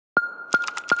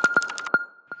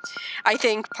I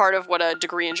think part of what a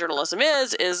degree in journalism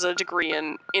is a degree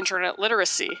in internet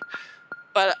literacy.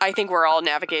 But I think we're all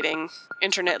navigating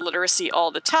internet literacy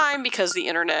all the time because the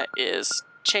internet is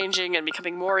changing and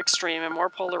becoming more extreme and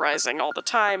more polarizing all the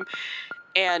time.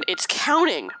 And it's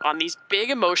counting on these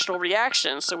big emotional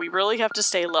reactions. So we really have to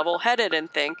stay level-headed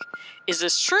and think, is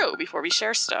this true before we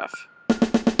share stuff?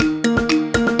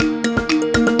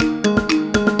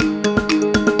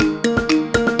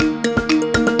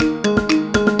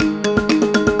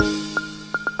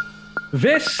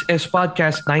 This is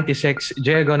podcast 96,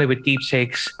 Agonoy with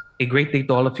Keepsakes. A great day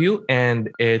to all of you,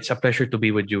 and it's a pleasure to be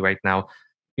with you right now.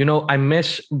 You know, I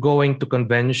miss going to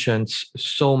conventions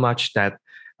so much that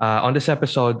on this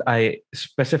episode, I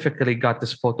specifically got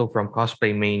this photo from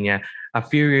Cosplay Mania a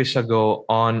few years ago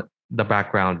on the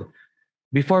background.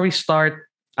 Before we start,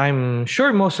 I'm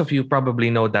sure most of you probably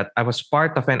know that I was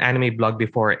part of an anime blog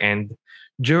before, and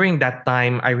during that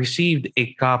time, I received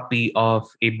a copy of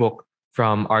a book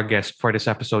from our guest for this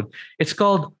episode. It's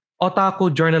called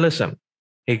Otaku Journalism,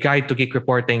 a guide to geek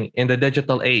reporting in the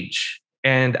digital age.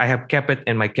 And I have kept it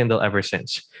in my Kindle ever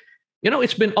since. You know,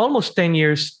 it's been almost 10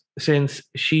 years since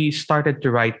she started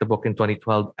to write the book in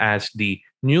 2012 as the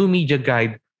new media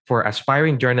guide for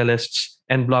aspiring journalists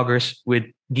and bloggers with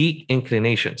geek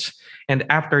inclinations. And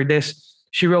after this,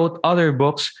 she wrote other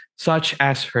books, such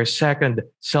as her second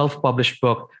self-published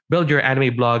book, Build Your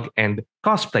Anime Blog, and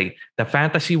Cosplay, the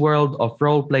fantasy world of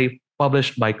roleplay,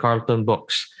 published by Carlton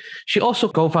Books. She also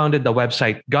co-founded the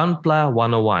website Gunpla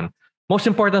 101. Most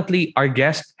importantly, our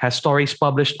guest has stories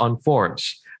published on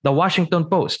Forbes, The Washington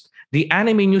Post, the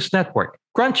Anime News Network,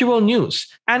 Crunchyroll News,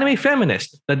 Anime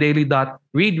Feminist, The Daily Dot,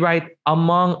 Read Write,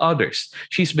 among others.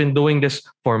 She's been doing this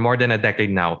for more than a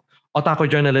decade now. Otaku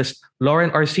journalist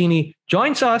Lauren Orsini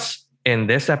joins us in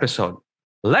this episode.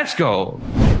 Let's go!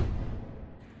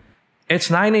 It's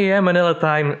 9 a.m. Manila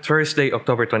time, Thursday,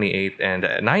 October 28th,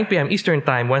 and 9 p.m. Eastern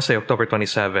time, Wednesday, October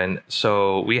 27th.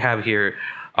 So we have here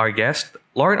our guest,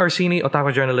 Lauren Orsini,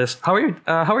 Otaku journalist. How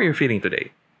are you feeling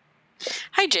today?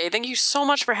 Hi, Jay. Thank you so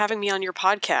much for having me on your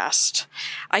podcast.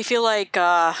 I feel like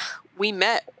we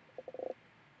met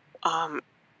 7-8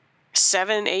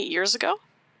 years ago.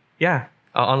 Yeah.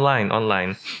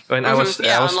 Online. When I was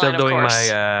still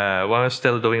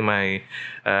doing my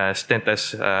stint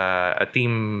as a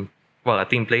team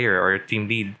player or a team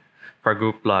lead for a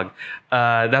group blog.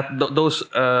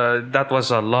 That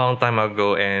was a long time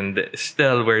ago, and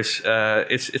still it's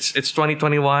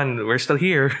 2021. We're still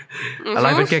here,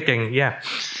 alive and kicking. Yeah,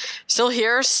 still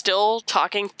here, still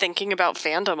talking, thinking about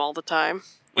fandom all the time.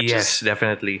 Yes,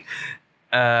 definitely.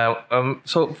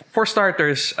 So for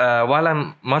starters, while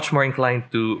I'm much more inclined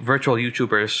to virtual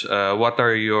YouTubers, what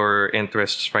are your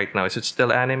interests right now? Is it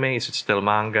still anime? Is it still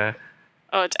manga?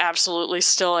 Oh, it's absolutely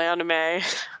still anime.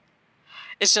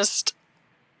 It's just,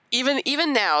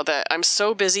 even now that I'm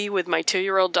so busy with my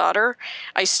 2-year-old daughter,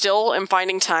 I still am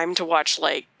finding time to watch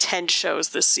like 10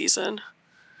 shows this season.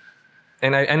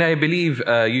 And I believe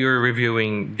you're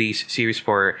reviewing these series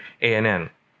for ANN.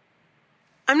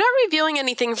 I'm not reviewing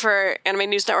anything for Anime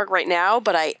News Network right now,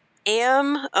 but I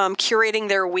am curating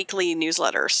their weekly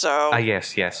newsletter. So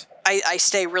yes. I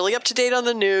stay really up to date on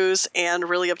the news and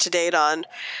really up to date on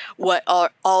what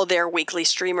all their weekly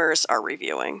streamers are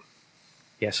reviewing.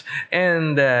 Yes.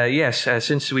 And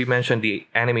since we mentioned the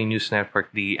Anime News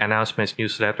Network, the announcements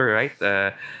newsletter, right?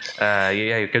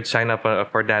 You could sign up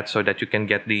for that so that you can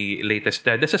get the latest.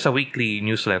 This is a weekly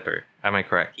newsletter. Am I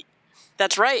correct?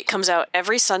 That's right. It comes out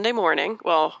every Sunday morning.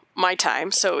 Well, my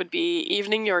time, so it would be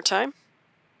evening your time.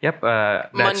 Yep.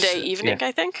 Monday evening, yeah.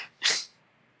 I think.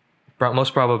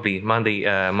 Most probably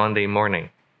Monday morning.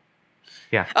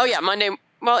 Yeah. Oh yeah, Monday.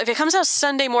 Well, if it comes out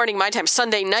Sunday morning my time,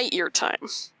 Sunday night your time.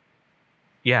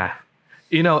 Yeah.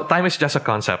 You know, time is just a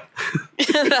concept.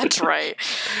 That's right.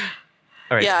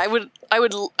 All right. Yeah,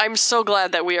 I'm so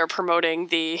glad that we are promoting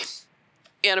the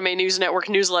Anime News Network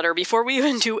newsletter before we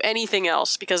even do anything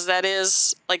else, because that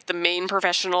is like the main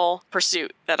professional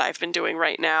pursuit that I've been doing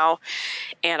right now,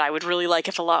 and I would really like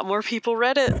if a lot more people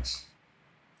read it.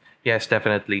 Yes,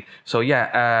 definitely. So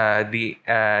yeah, the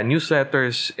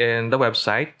newsletters in the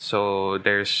website. So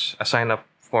there's a sign up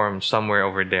form somewhere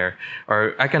over there,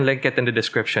 or I can link it in the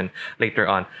description later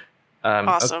on.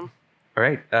 Awesome. All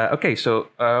right. Okay. So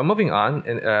moving on,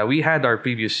 we had our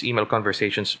previous email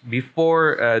conversations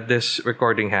before this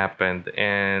recording happened,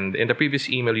 and in the previous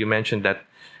email, you mentioned that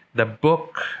the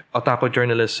book Otaku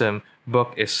Journalism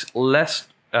book is less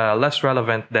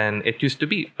relevant than it used to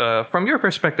be. From your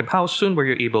perspective, how soon were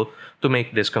you able to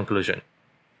make this conclusion?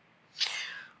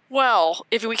 Well,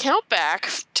 if we count back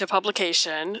to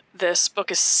publication, this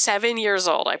book is 7 years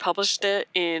old. I published it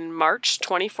in March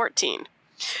 2014,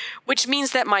 which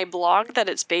means that my blog that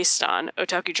it's based on,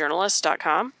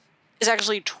 otakujournalists.com, is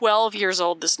actually 12 years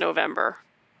old this November,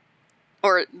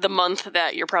 or the month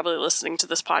that you're probably listening to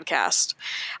this podcast.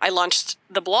 I launched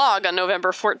the blog on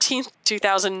November 14th,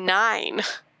 2009.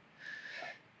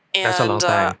 That's a long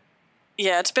time.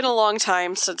 Yeah, it's been a long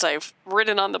time since I've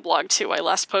written on the blog, too. I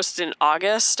last posted in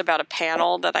August about a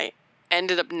panel that I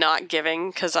ended up not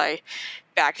giving because I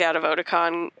backed out of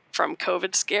Otakon from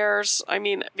COVID scares. I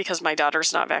mean, because my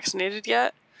daughter's not vaccinated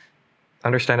yet.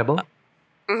 Understandable.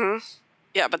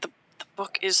 Yeah, but the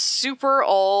book is super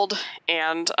old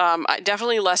and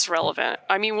definitely less relevant.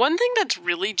 I mean, one thing that's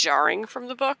really jarring from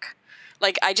the book,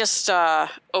 like I just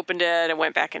opened it and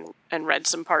went back and read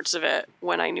some parts of it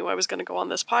when I knew I was going to go on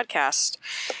this podcast.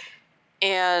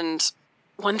 And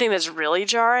one thing that's really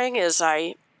jarring is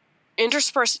I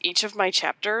intersperse each of my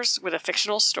chapters with a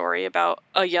fictional story about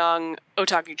a young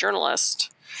otaku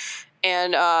journalist.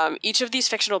 And each of these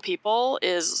fictional people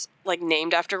is like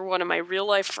named after one of my real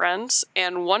life friends,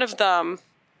 and one of them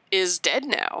is dead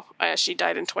now. She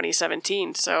died in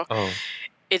 2017, so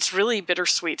it's really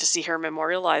bittersweet to see her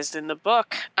memorialized in the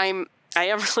book. I am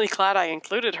really glad I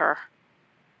included her.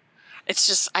 It's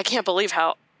just I can't believe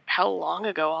how long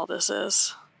ago all this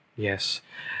is. Yes.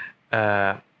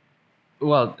 Well,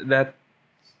 that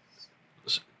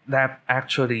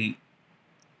actually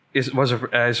was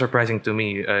surprising to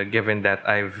me, given that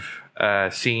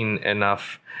I've seen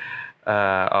enough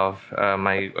of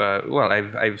my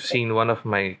I've seen one of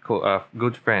my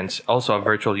good friends, also a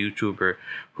virtual YouTuber,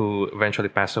 who eventually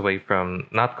passed away from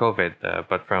not COVID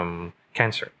but from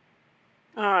cancer.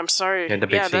 Oh, I'm sorry.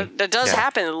 Yeah, that does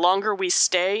happen. The longer we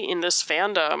stay in this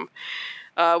fandom,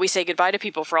 we say goodbye to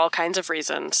people for all kinds of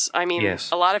reasons. I mean,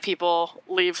 yes. A lot of people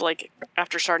leave like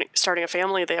after starting a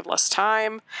family, they have less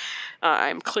time.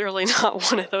 I'm clearly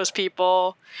not one of those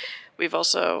people. We've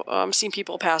also seen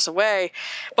people pass away.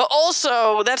 But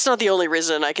also, that's not the only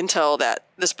reason I can tell that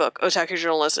this book, Otaku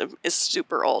Journalism, is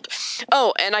super old.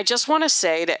 Oh, and I just want to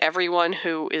say to everyone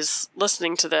who is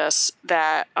listening to this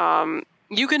that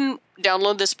you can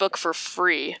download this book for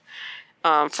free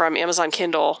from Amazon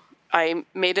Kindle. I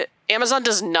made it. Amazon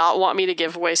does not want me to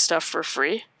give away stuff for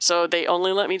free, so they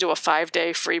only let me do a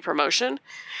 5-day free promotion.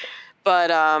 But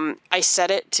I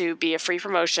set it to be a free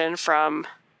promotion from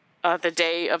the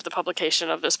day of the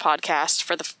publication of this podcast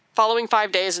for the following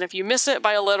 5 days. And if you miss it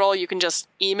by a little, you can just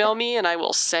email me and I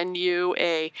will send you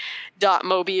a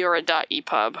 .mobi or a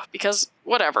 .epub. Because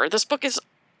whatever, this book is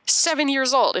 7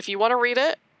 years old. If you want to read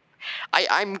it,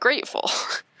 I'm grateful.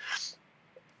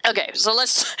 Okay, so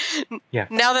let's. Yeah.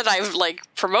 Now that I've like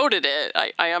promoted it,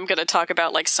 I am going to talk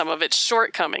about like some of its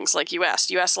shortcomings. Like you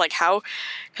asked like how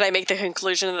can I make the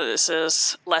conclusion that this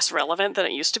is less relevant than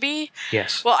it used to be?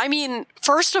 Yes. Well, I mean,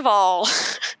 first of all,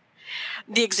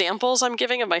 the examples I'm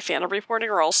giving of my fandom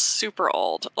reporting are all super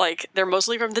old. Like they're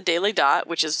mostly from the Daily Dot,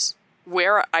 which is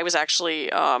where I was actually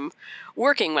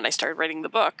working when I started writing the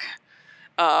book.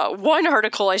 One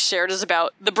article I shared is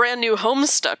about the brand new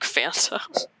Homestuck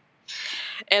fandom.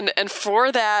 And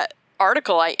for that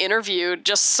article, I interviewed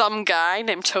just some guy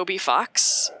named Toby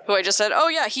Fox, who I just said, oh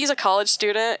yeah, he's a college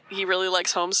student. He really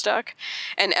likes Homestuck.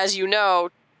 And as you know,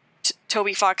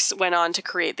 Toby Fox went on to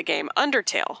create the game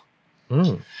Undertale.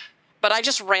 But I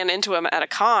just ran into him at a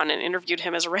con and interviewed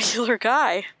him as a regular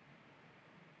guy.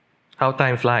 How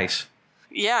time flies.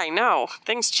 Yeah, I know.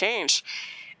 Things change.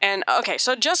 And okay,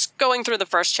 so just going through the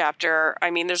first chapter, I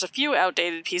mean, there's a few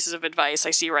outdated pieces of advice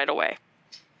I see right away.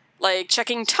 Like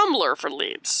checking Tumblr for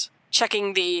leads,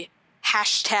 checking the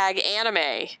hashtag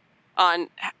anime on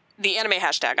the anime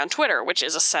hashtag on Twitter, which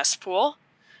is a cesspool,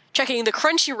 checking the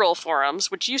Crunchyroll forums,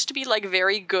 which used to be like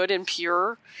very good and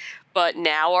pure, but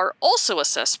now are also a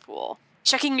cesspool,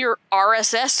 checking your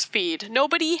RSS feed.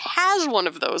 Nobody has one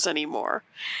of those anymore.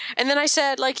 And then I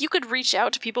said, like, you could reach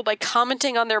out to people by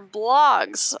commenting on their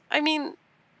blogs. I mean,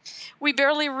 we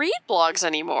barely read blogs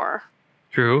anymore.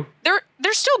 True.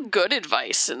 There's still good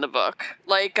advice in the book.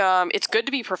 Like, it's good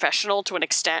to be professional to an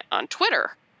extent on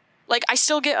Twitter. Like, I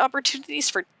still get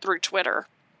opportunities through Twitter.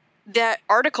 That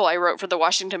article I wrote for the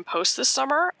Washington Post this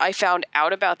summer, I found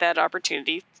out about that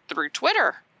opportunity through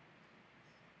Twitter.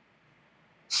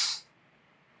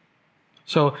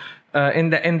 So, in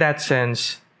that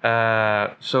sense,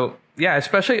 so yeah,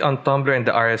 especially on Tumblr and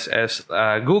the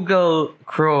RSS, Google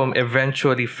Chrome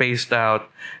eventually phased out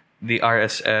the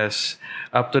RSS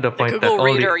up to the The point that Google all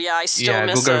Reader, the yeah, I still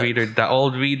miss Google it. Reader, the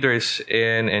old readers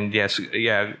and yes,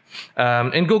 yeah,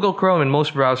 in Google Chrome, in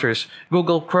most browsers,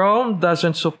 Google Chrome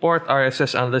doesn't support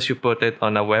RSS unless you put it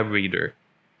on a web reader.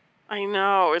 I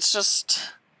know. It's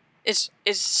just it's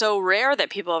so rare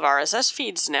that people have RSS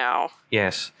feeds now.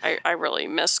 Yes, I really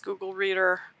miss Google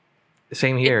Reader.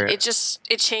 same here.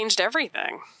 It changed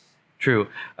everything. True.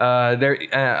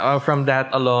 From that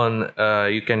alone,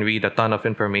 you can read a ton of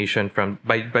information from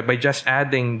by just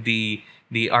adding the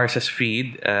RSS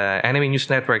feed. Anime News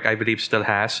Network, I believe, still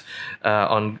has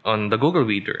on the Google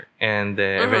Reader, and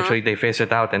eventually they phase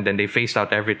it out, and then they phased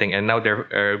out everything, and now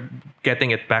they're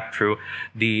getting it back through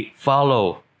the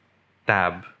follow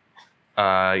tab.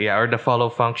 Or the follow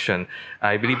function.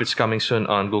 I believe it's coming soon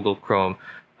on Google Chrome,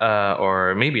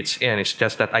 or maybe it's in. It's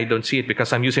just that I don't see it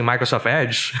because I'm using Microsoft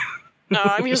Edge. No,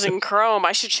 I'm using Chrome.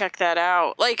 I should check that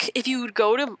out. Like, if you would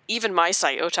go to even my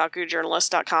site,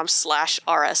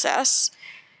 otakujournalist.com/RSS,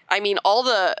 I mean,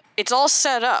 it's all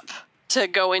set up to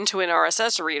go into an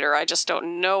RSS reader. I just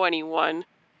don't know anyone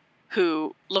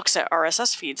who looks at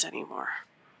RSS feeds anymore.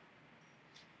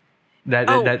 Yeah.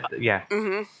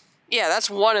 Mm-hmm. Yeah, that's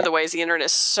one of the ways the internet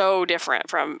is so different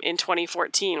from in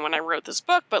 2014 when I wrote this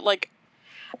book. But, like,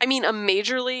 I mean, a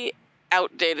majorly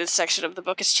outdated section of the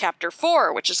book is chapter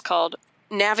 4, which is called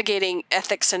Navigating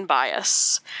Ethics and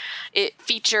Bias. It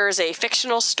features a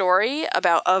fictional story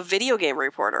about a video game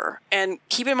reporter. And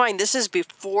keep in mind, this is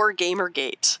before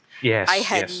Gamergate. Yes. I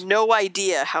had no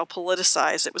idea how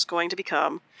politicized it was going to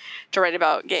become to write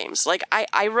about games. Like,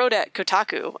 I wrote at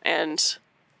Kotaku, and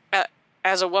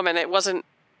as a woman, it wasn't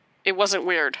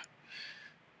weird.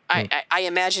 I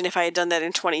imagine if I had done that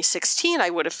in 2016, I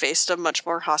would have faced a much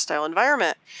more hostile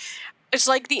environment. It's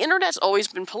like the internet's always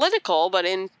been political, but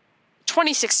in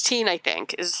 2016, I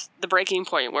think, is the breaking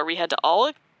point where we had to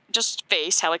all just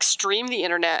face how extreme the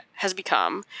internet has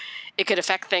become. It could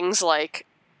affect things like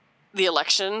the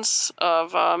elections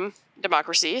of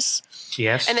democracies.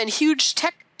 Yes. And then huge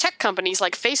tech companies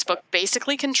like Facebook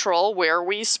basically control where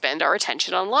we spend our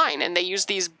attention online. And they use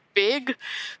these big,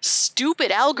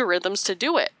 stupid algorithms to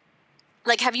do it.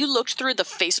 Like, have you looked through the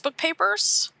Facebook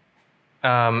papers?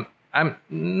 I'm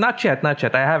not yet.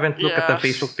 I haven't looked at the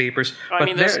Facebook papers, but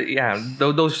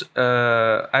those.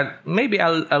 Maybe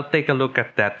I'll take a look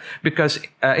at that because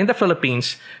in the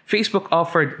Philippines, Facebook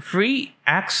offered free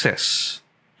access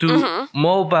to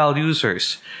mobile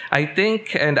users. I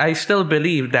think, and I still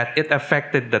believe that it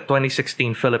affected the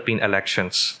 2016 Philippine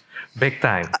elections big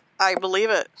time. I believe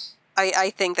it. I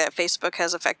think that Facebook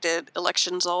has affected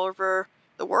elections all over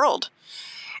the world,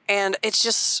 and it's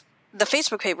just the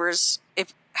Facebook papers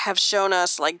have shown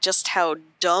us like just how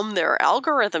dumb their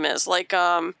algorithm is. Like,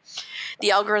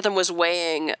 the algorithm was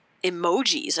weighing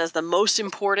emojis as the most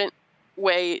important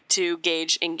way to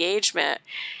gauge engagement,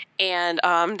 and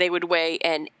they would weigh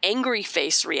an angry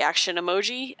face reaction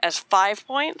emoji as 5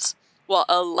 points, while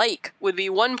a like would be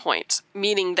 1 point,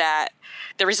 meaning that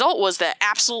the result was that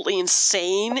absolutely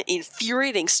insane,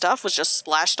 infuriating stuff was just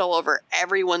splashed all over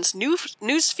everyone's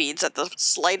news feeds at the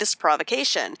slightest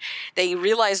provocation. They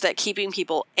realized that keeping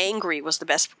people angry was the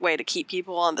best way to keep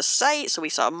people on the site, so we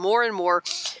saw more and more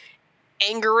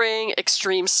angering,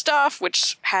 extreme stuff,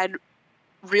 which had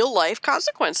real-life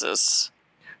consequences.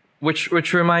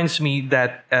 Which reminds me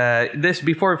that this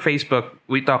before Facebook,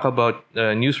 we talk about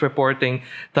news reporting.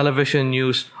 Television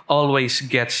news always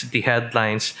gets the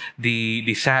headlines,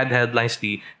 the sad headlines,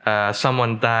 the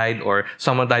someone died or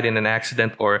someone died in an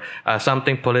accident or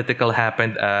something political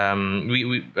happened.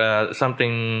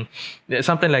 Something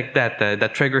like that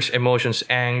that triggers emotions,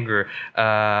 anger,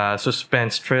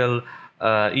 suspense, thrill.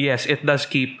 Yes, it does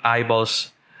keep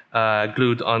eyeballs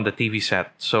glued on the TV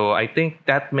set. So I think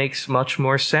that makes much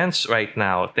more sense right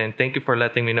now. Then thank you for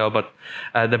letting me know about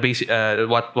the basic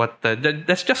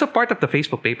that's just a part of the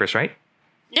Facebook papers, right?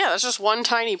 Yeah, that's just one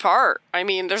tiny part. I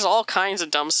mean, there's all kinds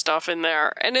of dumb stuff in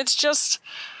there. And it's just,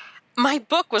 my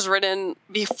book was written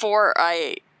before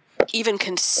I even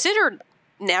considered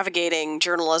navigating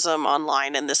journalism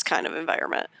online in this kind of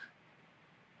environment.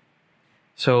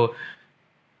 So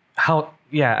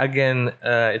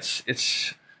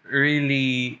it's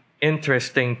really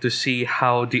interesting to see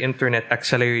how the internet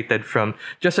accelerated from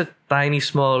just a tiny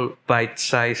small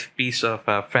bite-sized piece of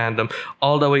fandom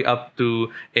all the way up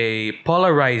to a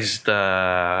polarized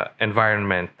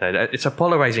environment. It's a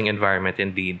polarizing environment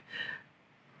indeed.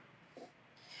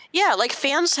 Yeah, like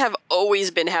fans have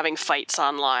always been having fights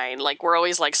online. Like we're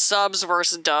always like subs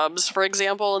versus dubs, for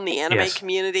example, in the anime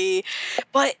community.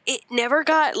 But it never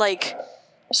got like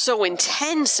so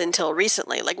intense until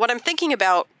recently. Like what I'm thinking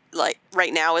about like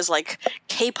right now is like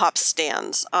K-pop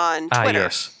stans on Ah, Twitter.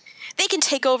 yes. They can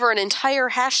take over an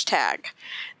entire hashtag.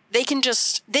 They can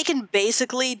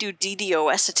basically do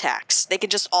DDoS attacks. They can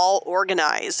just all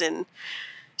organize in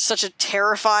such a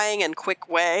terrifying and quick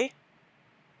way.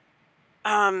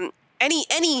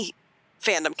 Any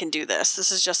fandom can do this.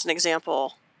 This is just an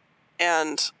example,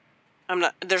 and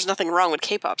there's nothing wrong with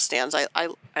K-pop stans.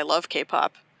 I love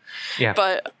K-pop. Yeah.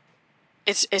 But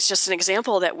it's just an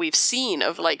example that we've seen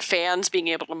of like fans being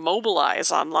able to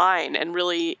mobilize online and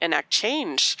really enact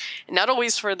change, and not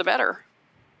always for the better.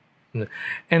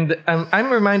 And I'm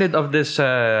reminded of this,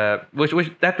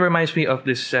 which that reminds me of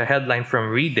this headline from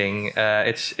Reading.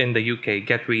 It's in the UK.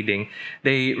 Get Reading.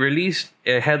 They released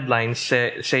a headline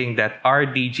saying that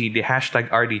RDG, the hashtag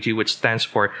RDG, which stands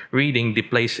for Reading, the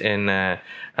place in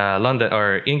London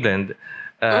or England,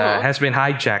 has been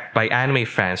hijacked by anime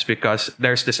fans because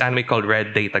there's this anime called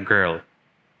Red Data Girl,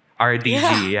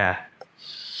 RDG. Yeah.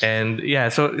 And yeah,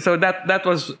 so that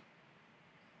was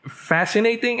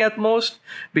fascinating at most,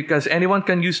 because anyone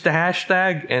can use the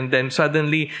hashtag, and then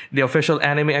suddenly the official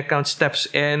anime account steps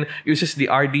in, uses the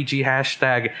RDG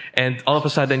hashtag, and all of a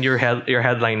sudden your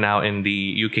headline now in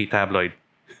the UK tabloid,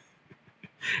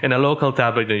 in a local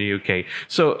tabloid in the UK.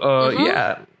 So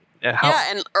yeah.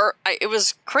 It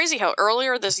was crazy how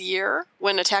earlier this year,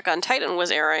 when Attack on Titan was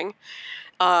airing,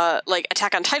 like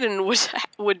Attack on Titan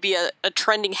would be a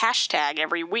trending hashtag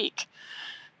every week.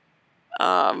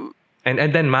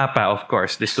 And then MAPPA, of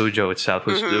course, the studio itself,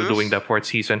 who's doing the 4th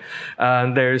season.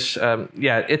 There's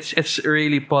it's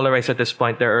really polarized at this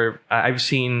point. There are I've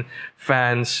seen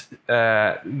fans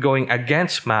going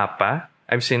against MAPPA.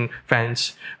 I've seen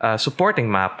fans supporting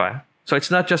MAPPA. So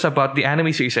it's not just about the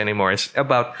anime series anymore. It's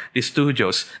about the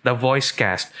studios, the voice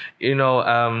cast. You know,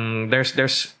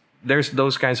 there's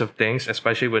those kinds of things,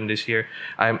 especially when this year.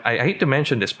 I hate to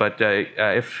mention this, but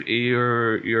if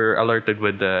you're alerted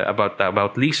with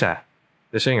about Lisa,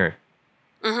 the singer.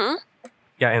 Mm-hmm.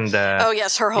 Yeah, and oh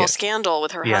yes, her whole scandal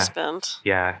with her husband.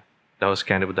 Yeah, that was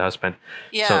scandal with the husband.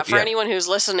 Yeah, so, for anyone who's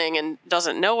listening and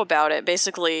doesn't know about it,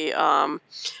 basically,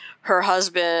 her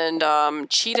husband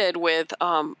cheated with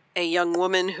a young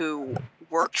woman who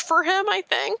worked for him, I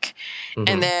think,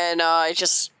 and then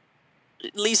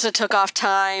Lisa took off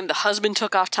time. The husband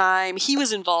took off time. He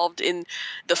was involved in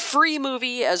the Free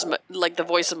movie as like the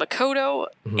voice of Makoto,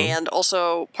 and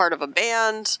also part of a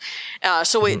band.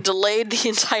 So it delayed the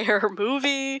entire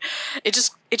movie.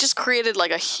 It just created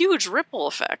like a huge ripple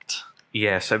effect.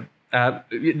 Yes,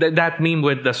 that meme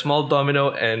with the small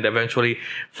domino and eventually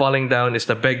falling down is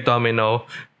the big domino.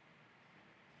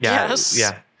 Yeah, yes.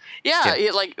 Yeah. Yeah,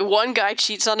 like one guy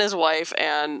cheats on his wife,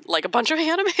 and like a bunch of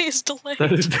anime is delayed.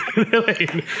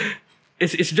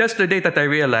 It's just the day that I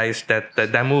realized that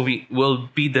that movie will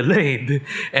be delayed,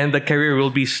 and the career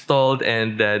will be stalled,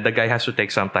 and the guy has to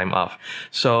take some time off.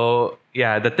 So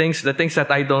yeah, the things that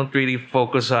I don't really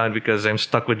focus on because I'm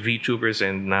stuck with VTubers,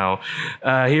 and now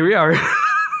here we are.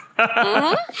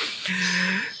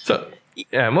 So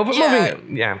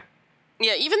moving.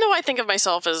 Yeah, even though I think of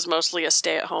myself as mostly a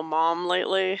stay-at-home mom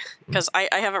lately, because I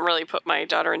haven't really put my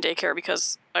daughter in daycare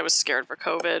because I was scared for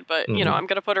COVID, but, you know, I'm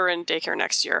going to put her in daycare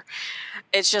next year.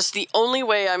 It's just the only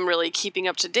way I'm really keeping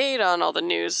up to date on all the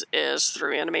news is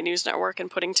through Anime News Network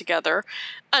and putting together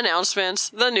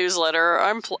announcements, the newsletter.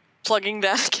 I'm plugging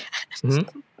that again.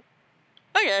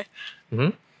 Okay.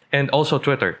 And also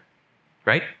Twitter,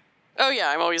 right? Oh,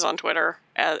 yeah, I'm always on Twitter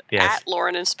at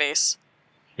Lauren in Space.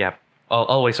 Yep.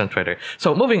 Always on Twitter.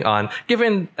 So moving on,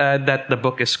 given that the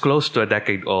book is close to a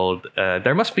decade old,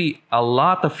 there must be a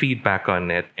lot of feedback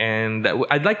on it, and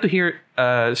I'd like to hear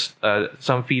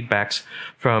some feedbacks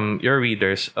from your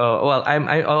readers. Well,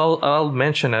 I'll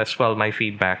mention as well my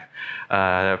feedback,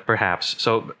 perhaps.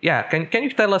 So yeah, can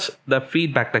you tell us the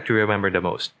feedback that you remember the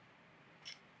most?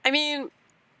 I mean,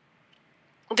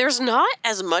 there's not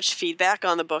as much feedback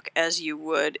on the book as you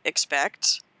would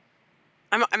expect.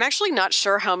 I'm actually not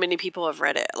sure how many people have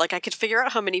read it. Like, I could figure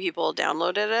out how many people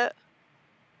downloaded it.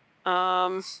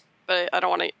 But I don't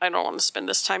want to spend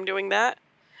this time doing that.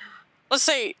 Let's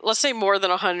say more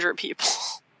than 100 people.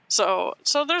 So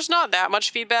there's not that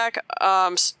much feedback.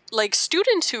 Like,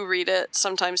 students who read it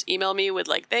sometimes email me with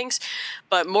like thanks,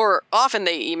 but more often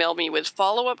they email me with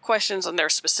follow-up questions on their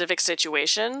specific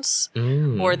situations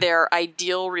or their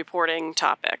ideal reporting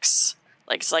topics.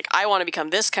 Like, it's like, I want to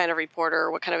become this kind of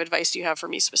reporter. What kind of advice do you have for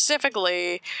me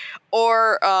specifically?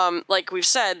 Or, like we've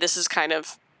said, this is kind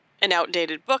of an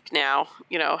outdated book now,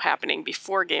 you know, happening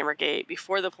before Gamergate,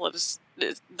 before the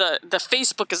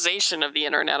Facebookization of the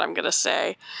internet, I'm going to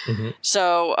say.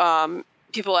 So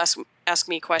people ask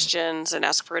me questions and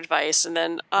ask for advice, and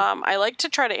then I like to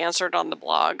try to answer it on the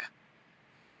blog.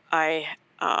 I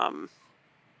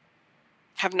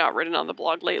have not written on the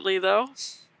blog lately, though.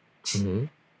 Mm-hmm.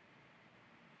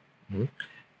 Mm-hmm.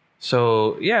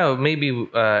 So yeah, maybe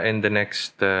in the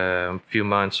next few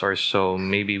months or so,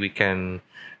 maybe we can.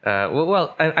 I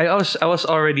was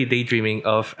already daydreaming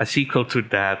of a sequel to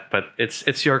that, but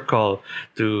it's your call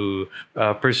to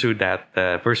pursue that,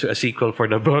 pursue a sequel for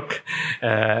the book.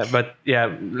 But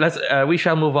yeah, we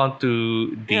shall move on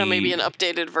to the Maybe an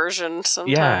updated version yeah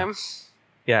sometime.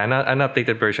 yeah an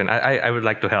updated version. I would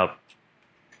like to help.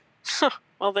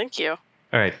 Well, thank you.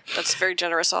 All right. That's a very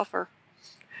generous offer.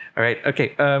 All right.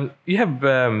 Okay. You have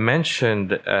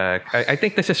mentioned. I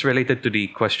think this is related to the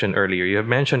question earlier. You have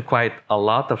mentioned quite a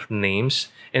lot of names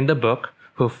in the book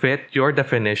who fit your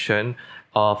definition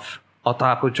of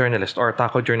otaku journalist or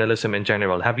otaku journalism in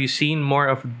general. Have you seen more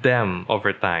of them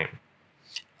over time?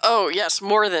 Oh yes,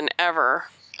 more than ever.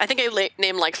 I think I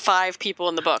named like 5 people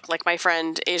in the book, like my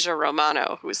friend Asia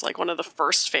Romano, who was like one of the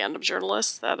first fandom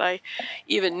journalists that I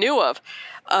even knew of.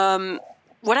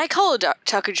 What I call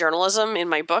otaku journalism in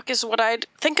my book is what I'd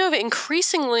think of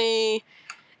increasingly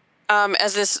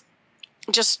as this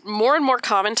just more and more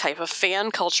common type of fan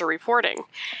culture reporting.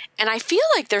 And I feel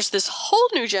like there's this whole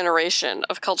new generation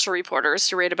of culture reporters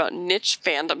who write about niche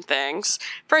fandom things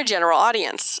for a general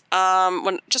audience.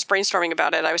 When just brainstorming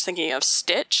about it, I was thinking of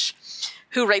Stitch,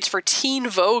 who writes for Teen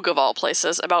Vogue, of all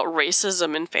places, about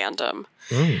racism in fandom.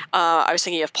 I was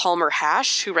thinking of Palmer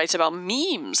Hash, who writes about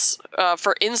memes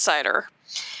for Insider.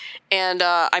 And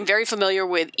I'm very familiar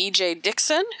with E.J.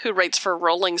 Dixon, who writes for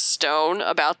Rolling Stone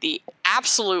about the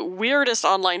absolute weirdest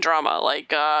online drama,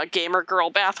 like gamer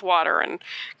girl bathwater and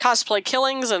cosplay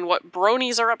killings and what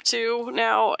bronies are up to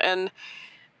now. And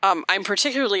I'm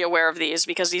particularly aware of these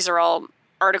because these are all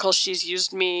articles she's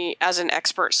used me as an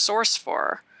expert source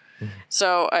for.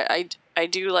 So I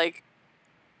do like...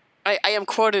 I am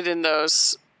quoted in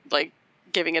those, like,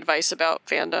 giving advice about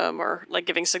fandom or, like,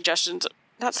 giving suggestions...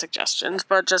 Not suggestions,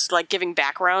 but just like giving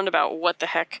background about what the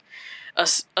heck a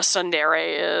tsundere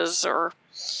is, or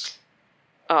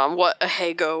what a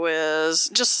heigo is.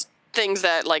 Just things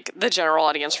that like the general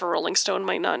audience for Rolling Stone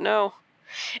might not know.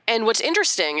 And what's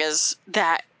interesting is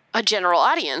that a general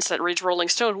audience that reads Rolling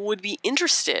Stone would be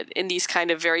interested in these kind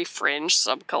of very fringe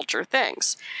subculture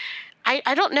things.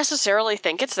 I don't necessarily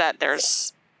think it's that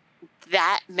there's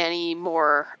that many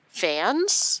more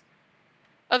fans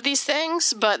of these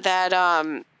things, but that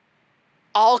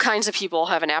all kinds of people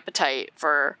have an appetite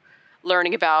for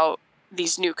learning about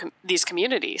these these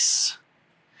communities.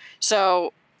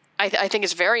 So I think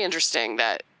it's very interesting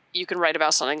that you can write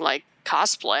about something like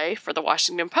cosplay for the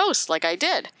Washington Post, like I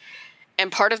did.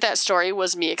 And part of that story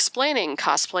was me explaining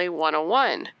Cosplay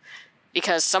 101,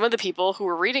 because some of the people who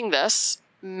were reading this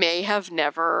may have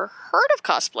never heard of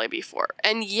cosplay before,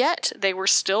 and yet they were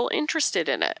still interested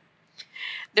in it.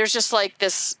 There's just like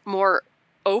this more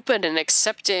open and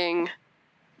accepting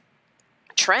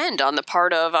trend on the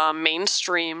part of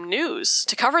mainstream news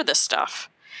to cover this stuff.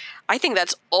 I think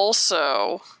that's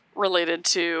also related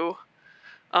to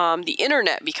the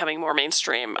internet becoming more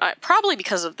mainstream, probably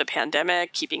because of the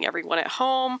pandemic, keeping everyone at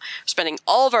home, spending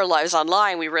all of our lives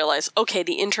online. We realize, okay,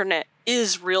 the internet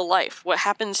is real life. What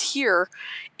happens here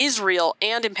is real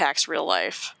and impacts real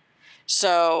life.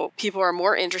 So people are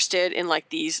more interested in like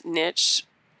these niche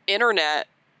internet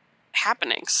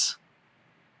happenings.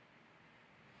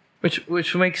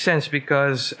 Which makes sense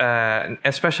because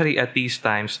especially at these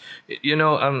times, you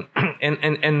know,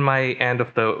 in my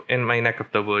neck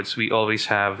of the woods, we always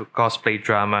have cosplay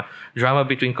drama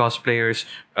between cosplayers,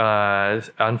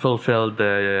 unfulfilled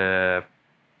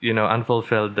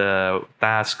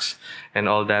tasks and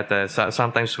all that.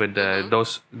 Sometimes with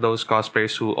those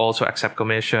cosplayers who also accept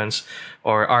commissions,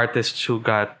 or artists who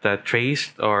got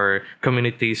traced, or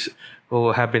communities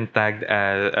who have been tagged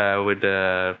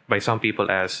by some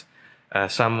people as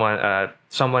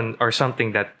someone or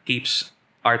something that keeps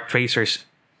art tracers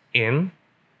in.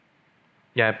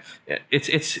 Yeah,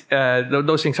 it's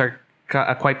those things are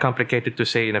quite complicated to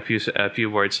say in a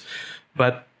few words,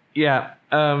 but yeah,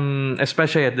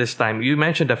 especially at this time. You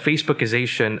mentioned the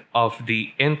Facebookization of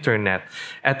the internet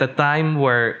at a time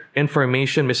where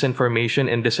information, misinformation,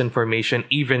 and disinformation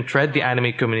even tread the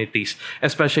anime communities,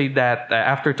 especially that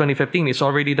after 2015 is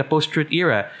already the post-truth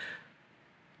era.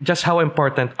 Just how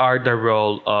important are the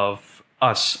role of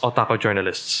us otaku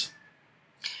journalists?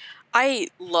 I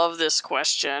love this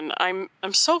question. I'm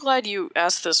so glad you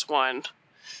asked this one,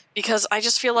 because I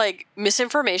just feel like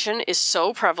misinformation is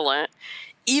so prevalent,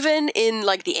 even in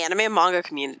like the anime and manga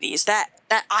communities, that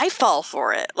I fall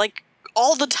for it like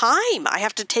all the time. I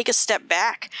have to take a step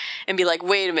back and be like,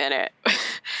 wait a minute,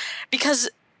 because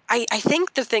I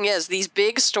think the thing is, these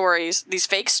big stories, these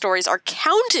fake stories, are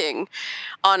counting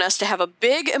on us to have a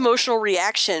big emotional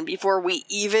reaction before we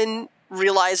even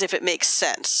realize if it makes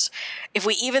sense. If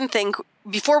we even think,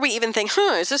 before we even think,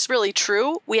 is this really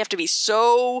true? We have to be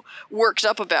so worked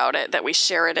up about it that we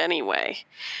share it anyway.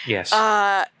 Yes.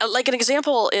 Like an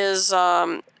example is,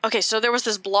 okay, so there was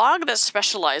this blog that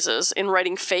specializes in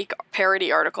writing fake parody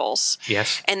articles.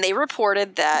 Yes. And they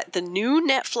reported that the new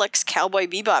Netflix Cowboy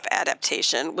Bebop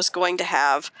adaptation was going to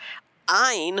have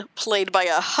Ein played by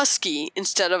a husky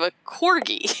instead of a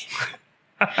corgi.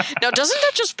 Now, doesn't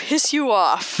that just piss you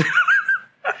off?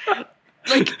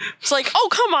 Like, it's like, oh,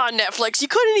 come on, Netflix. You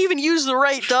couldn't even use the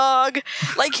right dog.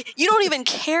 Like, you don't even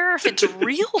care if it's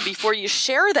real before you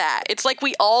share that. It's like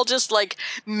we all just, like,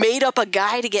 made up a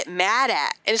guy to get mad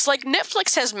at. And it's like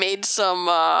Netflix has made some,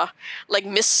 like,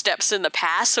 missteps in the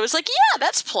past. So it's like, yeah,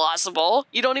 that's plausible.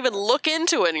 You don't even look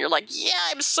into it. And you're like,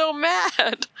 yeah, I'm so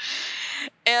mad.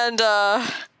 And,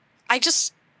 I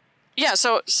just... Yeah,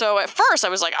 so at first I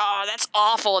was like, oh, that's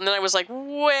awful. And then I was like,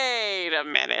 wait a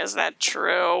minute, is that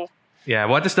true? Yeah,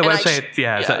 what is the website?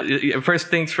 So, first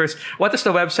things first, what is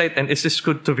the website, and is this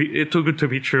too good to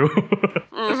be true?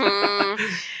 Mm-hmm.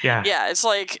 Yeah. Yeah, it's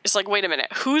like, wait a minute,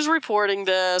 who's reporting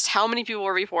this? How many people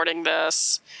are reporting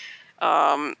this?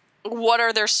 What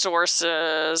are their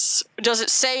sources? Does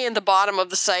it say in the bottom of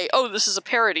the site, oh, this is a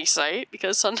parody site?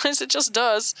 Because sometimes it just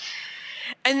does.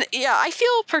 And yeah, I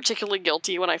feel particularly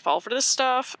guilty when I fall for this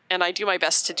stuff, and I do my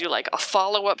best to do like a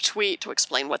follow-up tweet to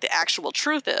explain what the actual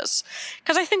truth is.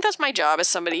 Because I think that's my job as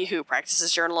somebody who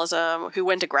practices journalism, who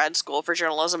went to grad school for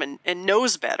journalism and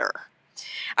knows better.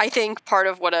 I think part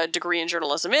of what a degree in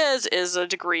journalism is a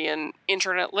degree in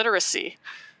internet literacy.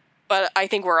 But I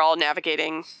think we're all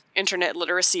navigating internet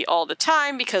literacy all the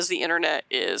time because the internet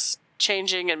is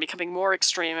changing and becoming more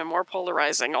extreme and more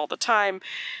polarizing all the time.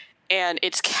 And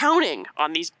it's counting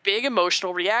on these big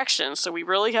emotional reactions. So we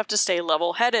really have to stay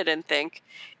level-headed and think,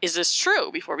 is this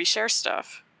true before we share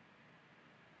stuff?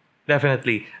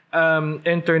 Definitely.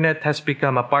 Internet has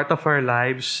become a part of our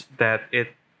lives that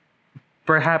it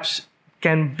perhaps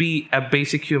can be a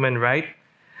basic human right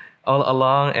all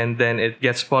along, and then it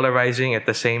gets polarizing at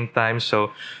the same time.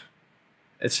 So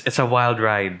it's a wild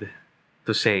ride,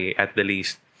 to say at the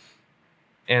least.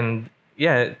 And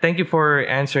yeah, thank you for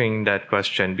answering that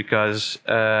question, because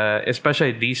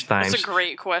especially these times. It's a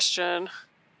great question.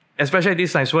 Especially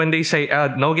these times when they say,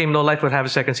 No Game No Life will have a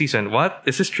second season. What?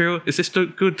 Is this true? Is this too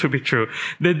good to be true?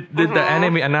 Did the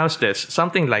anime announce this?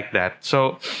 Something like that.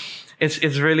 So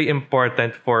it's really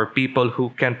important for people who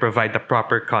can provide the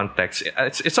proper context.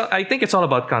 I think it's all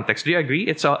about context. Do you agree?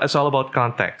 It's all about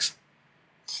context.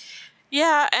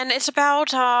 Yeah, and it's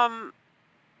about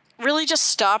really just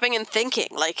stopping and thinking.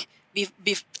 Like, be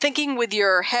thinking with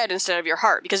your head instead of your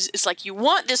heart, because it's like you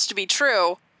want this to be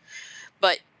true,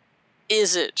 but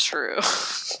is it true?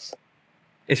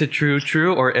 Is it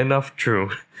true or enough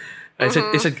true? Is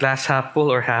it glass half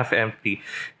full or half empty?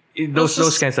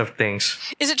 Those kinds of things.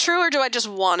 Is it true, or do I just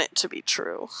want it to be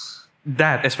true?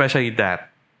 Especially that.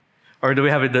 Or do we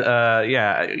have it?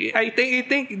 Yeah, I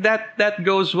think that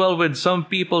goes well with some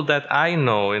people that I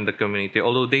know in the community.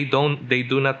 Although they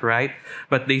do not write,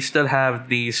 but they still have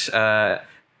these,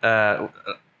 for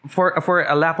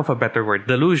a lack of a better word,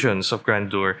 delusions of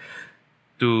grandeur,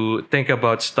 to think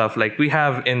about stuff like we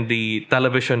have in the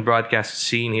television broadcast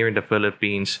scene here in the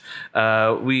Philippines.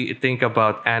 We think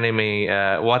about anime.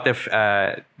 What if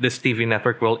this TV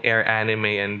network will air anime,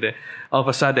 and all of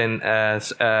a sudden,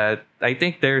 I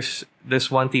think there's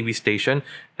this one TV station.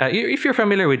 If you're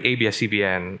familiar with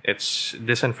ABS-CBN, it's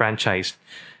disenfranchised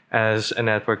as a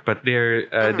network, but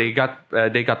they got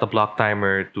the block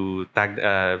timer to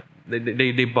tag.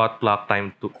 They bought block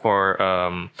time for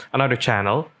another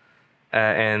channel.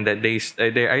 And that they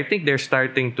I think they're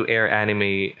starting to air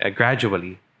anime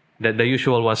gradually, the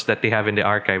usual ones that they have in the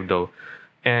archive though.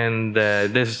 And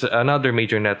there's another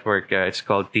major network. It's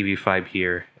called TV5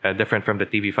 here, different from the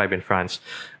TV5 in France.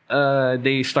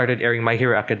 They started airing My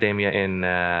Hero Academia in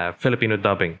Filipino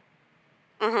dubbing.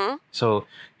 So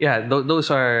yeah, those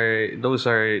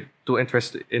are two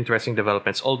interesting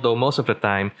developments. Although most of the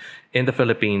time in the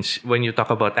Philippines, when you talk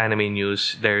about anime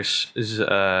news, there's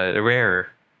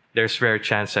rare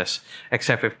chances,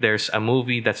 except if there's a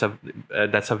movie that's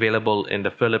available in the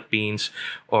Philippines,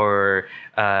 or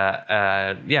we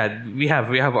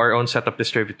have our own set of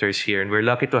distributors here, and we're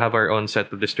lucky to have our own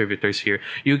set of distributors here.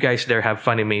 You guys there have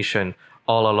Funimation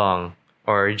all along,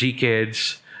 or G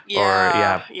Kids,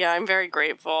 yeah, I'm very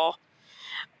grateful.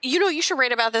 You know, you should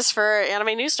write about this for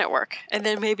Anime News Network, and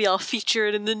then maybe I'll feature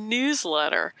it in the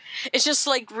newsletter. It's just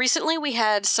like recently we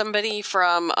had somebody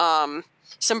from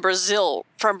from Brazil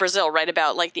write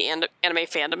about like the anime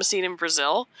fandom scene in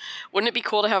Brazil. Wouldn't it be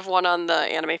cool to have one on the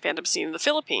anime fandom scene in the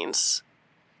Philippines?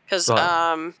 Because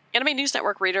Anime News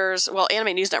Network readers, well,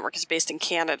 Anime News Network is based in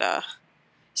Canada,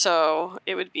 so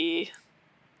it would be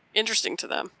interesting to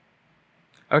them.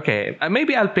 Okay,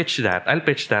 maybe I'll pitch that. I'll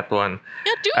pitch that one.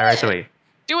 Yeah, do it right away.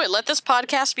 Do it. Let this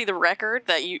podcast be the record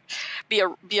that you be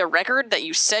a record that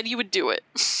you said you would do it.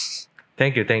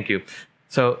 Thank you.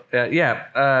 So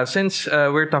since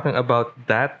we're talking about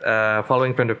that,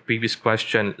 following from the previous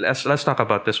question, let's talk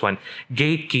about this one.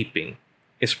 Gatekeeping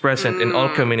is present in all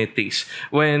communities.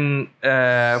 When,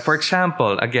 for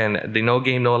example, again, the No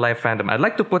Game No Life fandom, I'd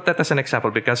like to put that as an example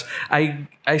because I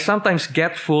sometimes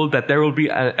get fooled that there will be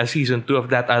a season 2 of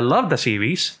that. I love the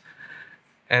series,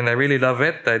 and I really love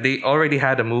it. They already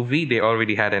had a movie, they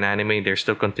already had an anime, they're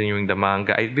still continuing the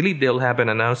manga. I believe they'll have an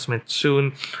announcement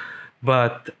soon,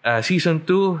 but season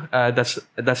 2,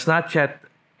 that's not yet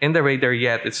in the radar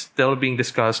yet. It's still being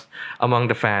discussed among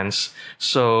the fans.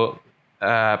 So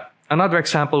another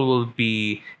example will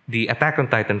be the Attack on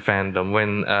Titan fandom.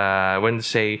 When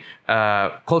say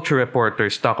culture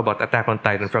reporters talk about Attack on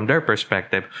Titan from their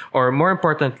perspective, or more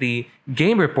importantly,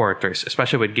 game reporters,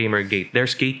 especially with Gamergate,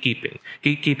 there's gatekeeping.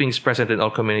 Gatekeeping is present in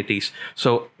all communities.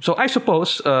 So I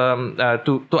suppose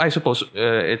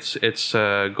its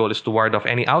goal is to ward off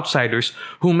any outsiders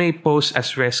who may pose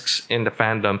as risks in the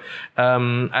fandom.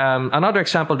 Another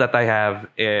example that I have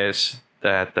is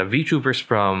that the VTubers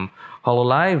from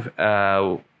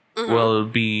HoloLive will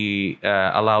be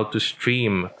allowed to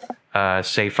stream,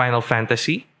 say, Final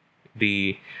Fantasy,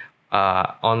 the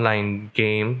online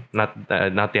game, not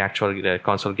the actual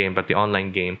console game, but the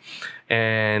online game.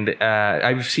 And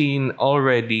I've seen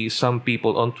already some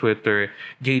people on Twitter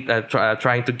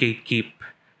trying to gatekeep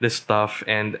this stuff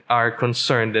and are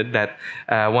concerned that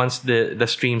once the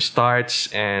stream starts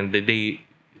and they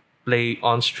play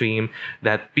on stream,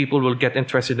 that people will get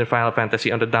interested in Final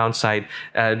Fantasy. On the downside,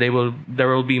 there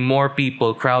will be more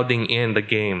people crowding in the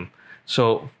game,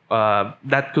 so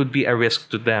that could be a risk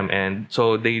to them, and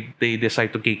so they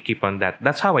decide to gatekeep on that.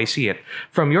 That's how I see it.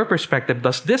 From your perspective,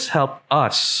 does this help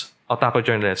us Otaku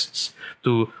journalists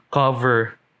to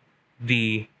cover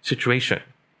the situation?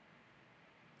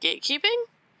 Gatekeeping?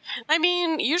 I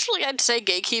mean, usually I'd say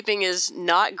gatekeeping is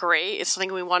not great. It's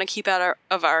something we want to keep out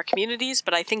of our communities,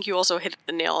 but I think you also hit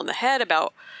the nail on the head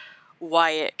about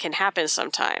why it can happen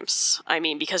sometimes. I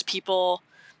mean, because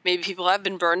maybe people have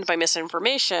been burned by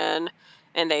misinformation,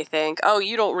 and they think, oh,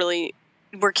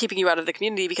 we're keeping you out of the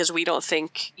community because we don't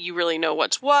think you really know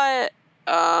what's what.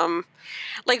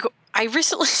 Like, I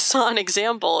recently saw an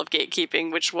example of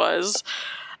gatekeeping, which was,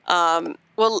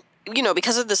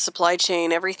 because of the supply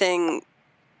chain,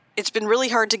 it's been really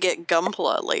hard to get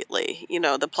Gunpla lately.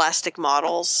 The plastic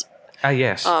models.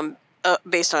 Yes.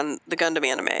 Based on the Gundam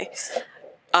anime.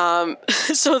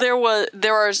 So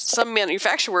there are some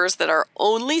manufacturers that are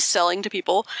only selling to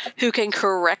people who can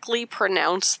correctly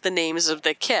pronounce the names of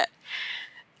the kit.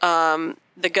 The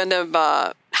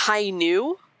Gundam Hai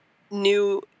Nu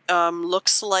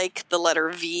looks like the letter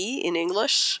V in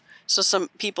English. So some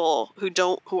people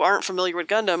who aren't familiar with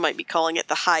Gundam might be calling it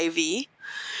the High V.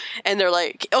 And they're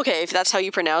like, okay, if that's how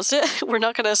you pronounce it, we're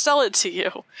not going to sell it to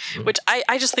you. Which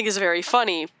I just think is very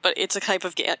funny, but it's a type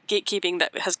of gatekeeping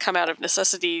that has come out of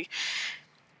necessity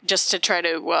just to try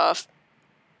to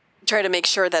make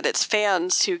sure that it's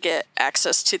fans who get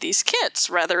access to these kits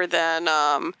rather than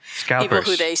people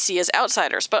who they see as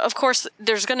outsiders. But of course,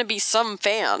 there's going to be some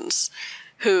fans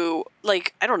who,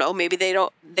 like, I don't know, maybe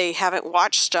they haven't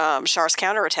watched Char's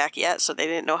Counterattack yet, so they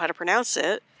didn't know how to pronounce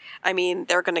it. I mean,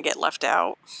 they're going to get left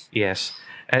out. Yes,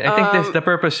 and I think the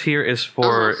purpose here is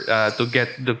for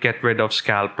to get rid of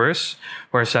scalpers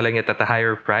who are selling it at a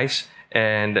higher price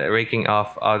and raking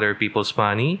off other people's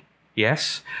money.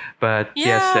 Yes, but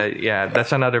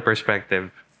that's another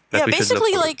perspective.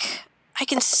 Basically, like, I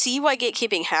can see why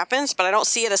gatekeeping happens, but I don't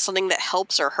see it as something that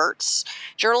helps or hurts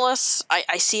journalists.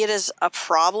 I see it as a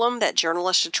problem that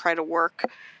journalists should try to work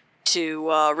to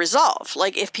resolve.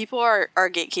 Like, if people are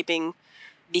gatekeeping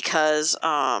because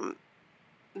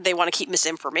they want to keep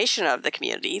misinformation out of the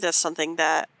community, that's something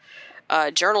that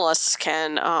journalists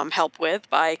can help with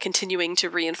by continuing to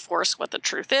reinforce what the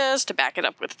truth is, to back it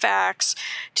up with facts,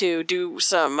 to do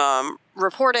some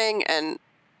reporting and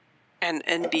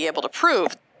be able to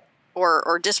prove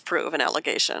or disprove an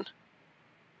allegation.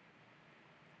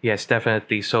 Yes,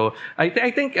 definitely. So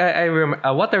I think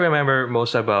what I remember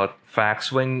most about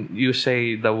facts, when you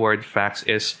say the word facts,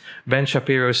 is Ben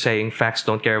Shapiro saying facts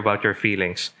don't care about your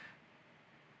feelings.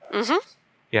 Mm-hmm.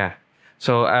 Yeah.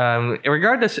 So,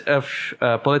 regardless of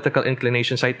political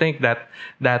inclinations, I think that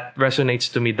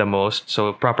resonates to me the most.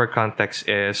 So, proper context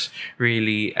is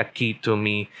really a key to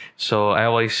me. So, I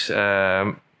always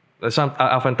I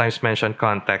oftentimes mention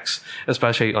context,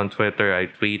 especially on Twitter. I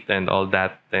tweet and all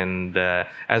that, and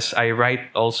as I write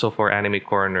also for Anime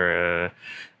Corner.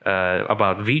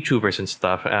 About VTubers and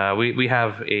stuff. We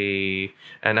have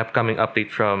an upcoming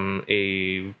update from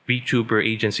a VTuber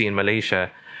agency in Malaysia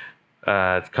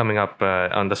coming up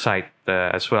on the site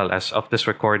as well as of this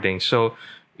recording. So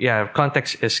yeah,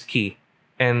 context is key,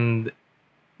 and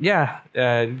yeah,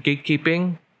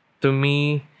 gatekeeping to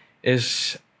me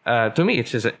is.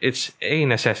 It's a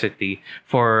necessity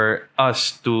for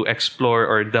us to explore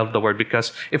or delve the word,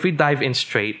 because if we dive in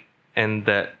straight and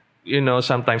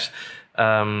sometimes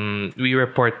we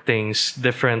report things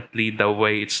differently the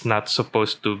way it's not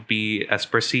supposed to be as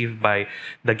perceived by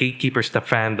the gatekeepers, the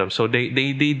fandom. So they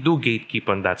do gatekeep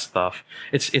on that stuff.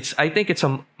 It's I think it's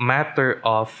a matter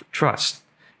of trust.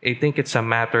 I think it's a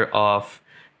matter of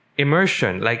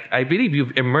immersion. Like, I believe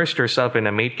you've immersed yourself in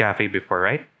a maid cafe before,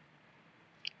 right?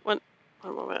 One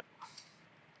moment.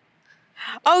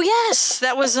 Oh yes,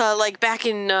 that was like back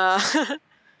in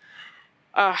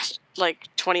like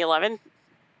 2011.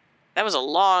 That was a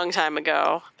long time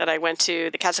ago that I went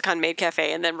to the Katsukan Maid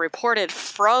Cafe and then reported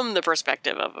from the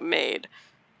perspective of a maid.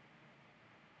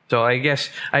 So I guess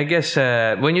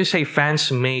when you say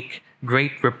fans make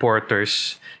great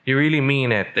reporters, you really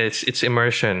mean it. It's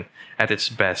immersion at its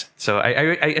best. So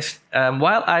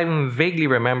while I vaguely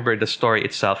remember the story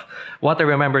itself, what I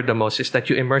remember the most is that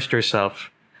you immersed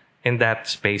yourself in that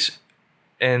space,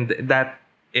 and that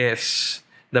is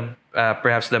the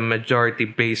perhaps the majority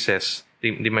basis,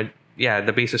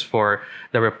 the basis for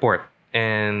the report.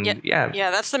 And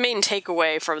yeah, that's the main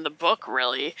takeaway from the book.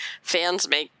 Really, fans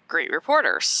make great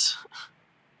reporters.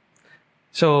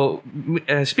 So,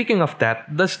 speaking of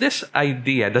that, does that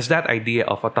idea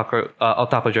of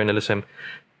otaku journalism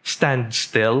stand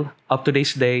still up to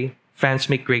this day? Fans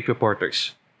make great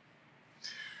reporters.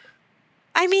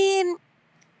 I mean,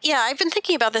 yeah, I've been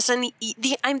thinking about this, and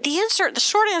the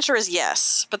short answer is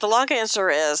yes, but the long answer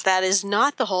is that is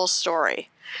not the whole story.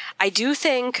 I do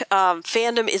think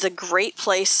fandom is a great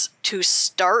place to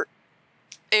start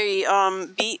a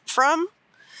beat from.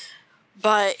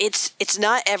 But it's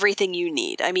not everything you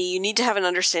need. I mean, you need to have an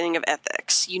understanding of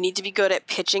ethics. You need to be good at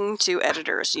pitching to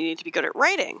editors. You need to be good at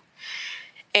writing.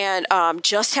 And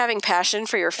just having passion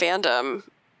for your fandom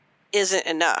isn't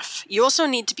enough. You also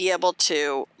need to be able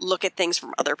to look at things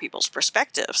from other people's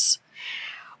perspectives.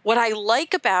 What I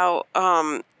like about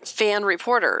fan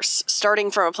reporters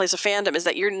starting from a place of fandom is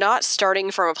that you're not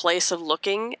starting from a place of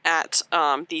looking at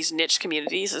these niche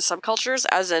communities and subcultures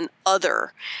as an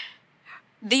other.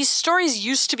 These stories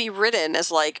used to be written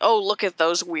as like, oh, look at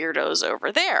those weirdos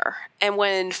over there. And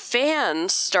when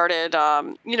fans started,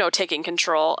 taking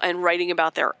control and writing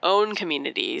about their own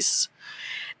communities,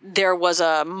 there was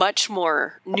a much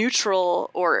more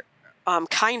neutral or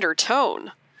kinder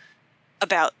tone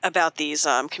about these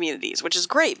communities, which is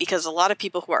great because a lot of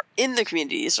people who are in the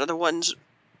communities are the ones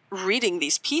reading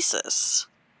these pieces.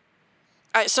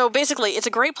 So basically, it's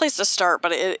a great place to start,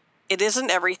 but it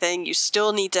isn't everything. You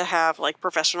still need to have like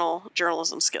professional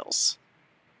journalism skills.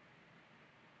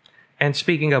 And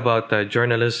speaking about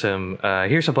journalism,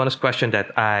 here's a bonus question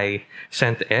that I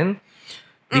sent in.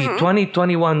 The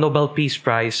 2021 Nobel Peace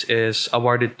Prize is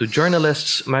awarded to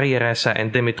journalists Maria Ressa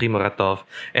and Dmitry Muratov,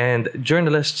 and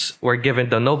journalists were given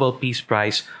the Nobel Peace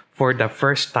Prize for the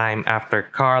first time after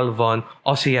Karl von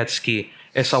Ossietzky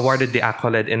is awarded the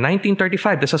accolade in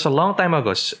 1935. This is a long time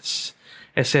ago.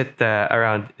 Is it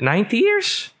around 90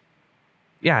 years?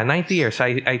 Yeah, 90 years,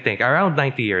 I think. Around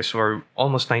 90 years or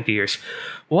almost 90 years.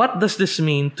 What does this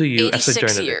mean to you as a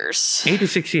journalist? 86 years.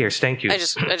 86 years, thank you. I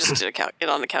just did it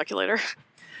on the calculator.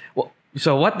 Well,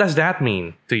 so what does that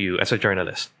mean to you as a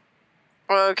journalist?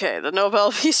 Okay, the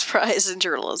Nobel Peace Prize in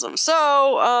journalism.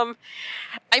 So,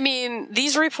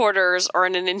 these reporters are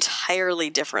in an entirely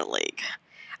different league.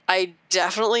 I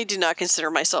definitely do not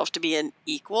consider myself to be an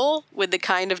equal with the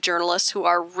kind of journalists who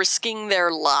are risking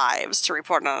their lives to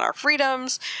report on our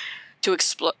freedoms, to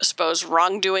expose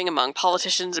wrongdoing among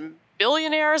politicians and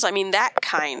billionaires. That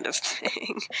kind of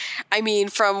thing.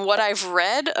 From what I've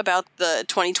read about the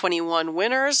 2021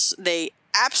 winners, they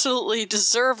absolutely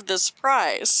deserve this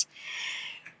prize.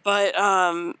 But,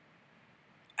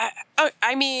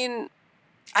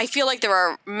 I feel like there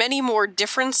are many more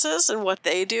differences in what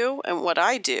they do and what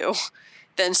I do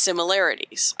than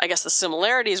similarities. I guess the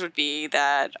similarities would be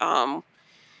that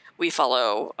we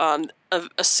follow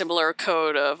a similar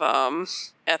code of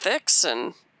ethics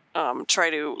and try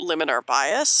to limit our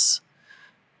bias.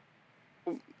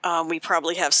 we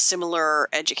probably have similar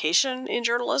education in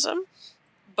journalism,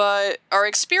 but our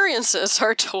experiences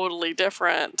are totally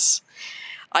different.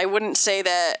 I wouldn't say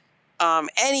that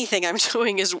anything I'm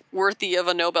doing is worthy of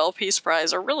a Nobel Peace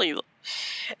Prize, or really,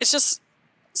 it's just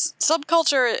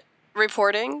subculture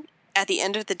reporting. At the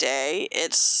end of the day,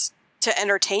 it's to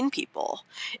entertain people.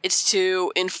 It's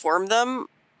to inform them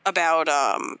about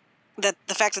that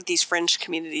the fact that these fringe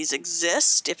communities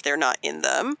exist if they're not in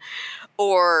them,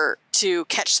 or to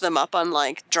catch them up on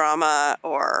like drama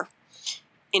or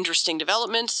interesting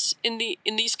developments in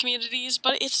these communities.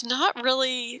 But it's not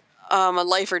really a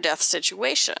life or death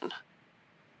situation.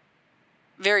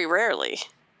 Very rarely.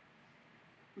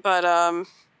 But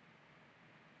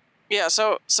yeah,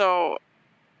 so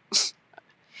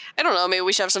I don't know, maybe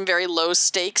we should have some very low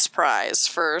stakes prize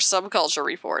for subculture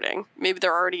reporting. Maybe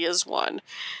there already is one.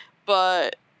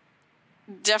 But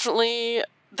definitely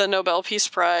the Nobel Peace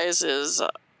Prize is,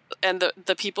 and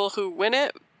the people who win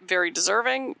it, very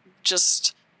deserving,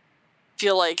 just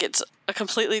feel like it's a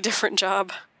completely different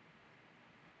job.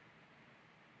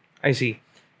 I see.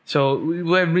 So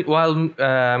while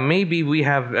maybe we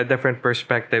have different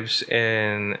perspectives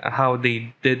in how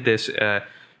they did this,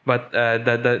 but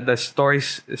the story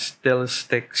still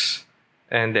sticks,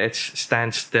 and it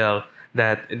stands still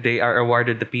that they are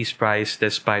awarded the Peace Prize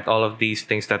despite all of these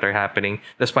things that are happening,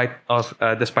 despite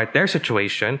their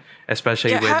situation,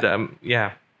 especially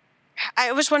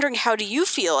I was wondering, how do you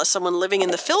feel as someone living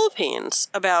in the Philippines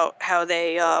about how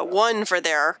they won for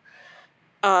their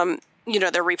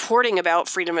they're reporting about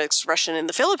freedom of expression in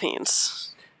the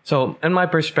Philippines? So, in my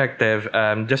perspective,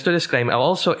 just to disclaim, I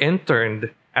also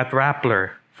interned at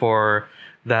Rappler for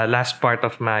the last part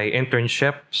of my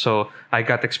internship. So, I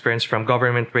got experience from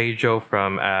government radio,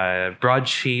 from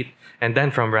Broadsheet, and then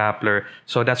from Rappler.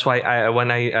 So, that's why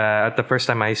at the first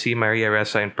time I see Maria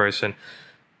Ressa in person,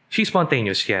 she's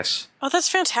spontaneous, yes. Oh, that's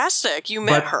fantastic. You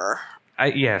met her.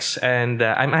 Yes, and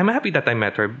I'm happy that I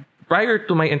met her. Prior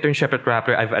to my internship at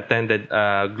Rappler, I've attended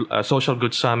a social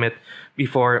good summit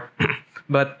before,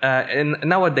 but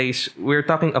nowadays we're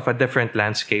talking of a different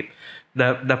landscape.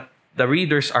 The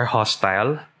readers are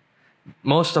hostile.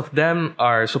 Most of them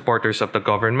are supporters of the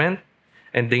government,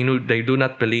 and they do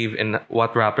not believe in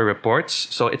what Rappler reports.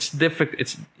 So it's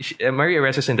difficult. Maria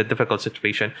Ressa is in a difficult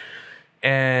situation,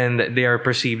 and they are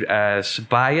perceived as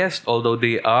biased, although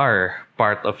they are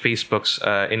part of Facebook's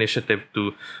initiative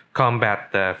to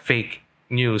combat fake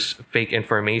news, fake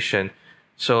information.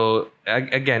 So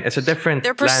again, it's a different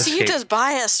They're perceived landscape. as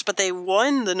biased, but they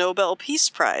won the Nobel Peace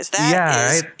Prize.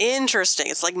 That is interesting.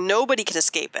 It's like nobody can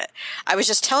escape it. I was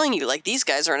just telling you, like, these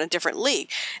guys are in a different league.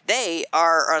 They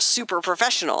are a super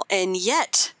professional, and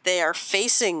yet they are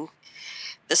facing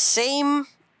the same,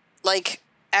 like,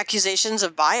 accusations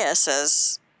of bias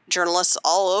as journalists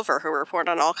all over who report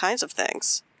on all kinds of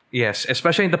things. Yes,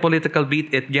 especially in the political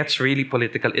beat, it gets really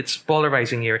political. It's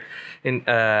polarizing here.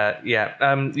 There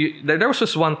was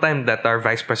just one time that our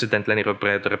Vice President Lenny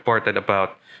Robredo reported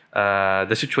about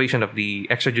the situation of the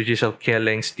extrajudicial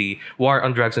killings, the war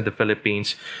on drugs in the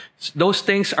Philippines. Those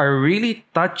things are really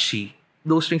touchy.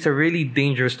 Those things are really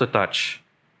dangerous to touch,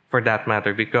 for that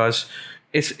matter, because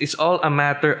it's all a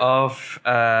matter of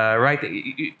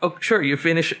writing. Sure, you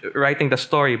finish writing the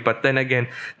story, but then again,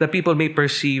 the people may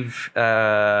perceive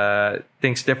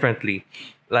things differently.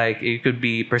 Like, it could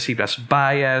be perceived as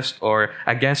biased or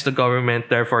against the government,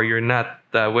 therefore you're not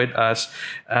with us.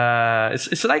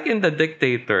 It's like in The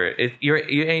Dictator. You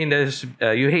hate us,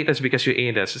 you hate us because you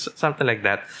hate us. It's something like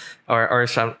that, or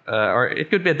it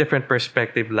could be a different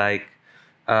perspective. Like,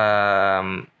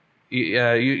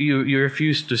 you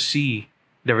refuse to see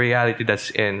the reality that's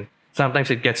in.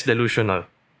 Sometimes it gets delusional.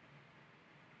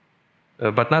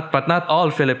 But not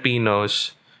all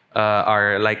Filipinos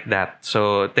are like that.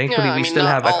 So thankfully, we still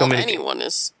have a community. Anyone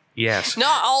is. Yes.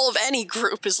 Not all of any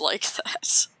group is like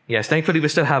that. Yes, thankfully we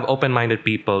still have open-minded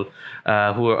people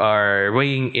who are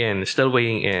weighing in, still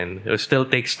weighing in. It still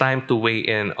takes time to weigh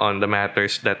in on the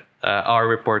matters that our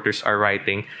reporters are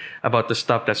writing about the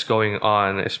stuff that's going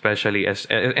on, especially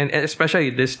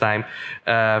especially this time.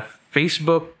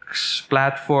 Facebook's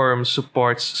platform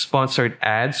supports sponsored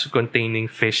ads containing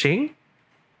phishing.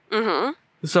 Mm-hmm.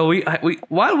 So we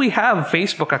while we have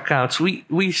Facebook accounts, we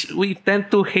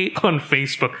tend to hate on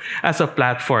Facebook as a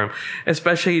platform,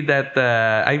 especially that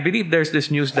I believe there's this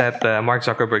news that Mark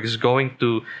Zuckerberg is going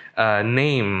to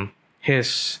name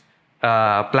his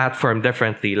platform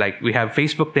differently. Like, we have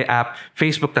Facebook the app,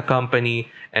 Facebook the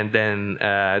company, and then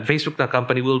Facebook the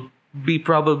company will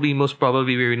most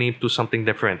probably be renamed to something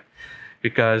different.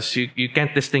 because you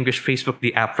can't distinguish Facebook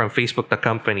the app from Facebook the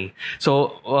company.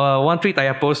 So one tweet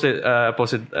I posted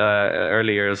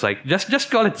earlier was like, just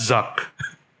call it Zuck.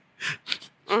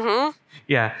 Mm-hmm.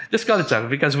 Yeah, just call it Zuck,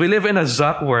 because we live in a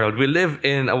Zuck world. We live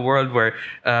in a world where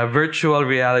virtual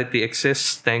reality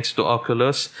exists thanks to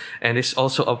Oculus, and it's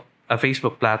also a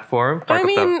Facebook platform.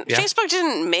 Facebook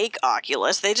didn't make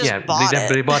Oculus; they just bought it.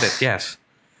 They bought it, yes.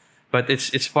 But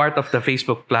it's part of the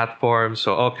Facebook platform.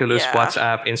 So Oculus,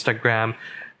 WhatsApp, Instagram,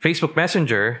 Facebook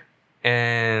Messenger,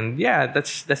 and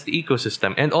that's the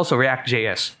ecosystem, and also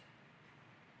React.js.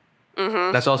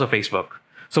 Mm-hmm. That's also Facebook.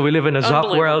 So we live in a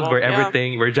Zuck world where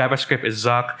where JavaScript is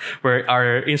Zuck, where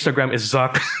our Instagram is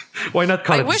Zuck. Why not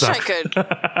call it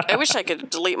Zuck? I wish I could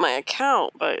delete my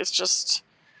account, but it's just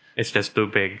too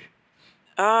big.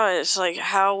 It's like,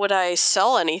 how would I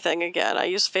sell anything again? I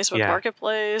use Facebook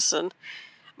Marketplace, and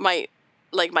my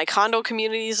condo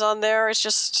community's on there. It's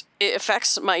just, it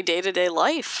affects my day-to-day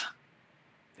life.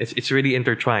 It's really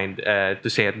intertwined, to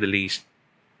say at the least.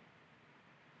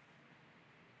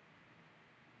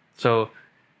 So,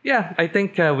 yeah, I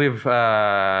think we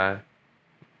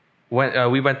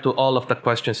went to all of the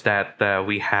questions that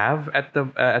we have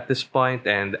at this point.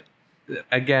 And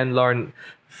again, Lauren,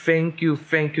 thank you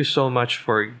so much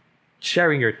for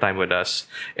sharing your time with us.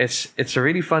 It's a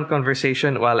really fun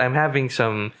conversation. While I'm having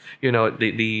some,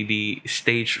 the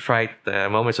stage fright,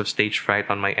 moments of stage fright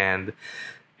on my end,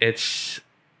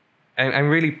 I'm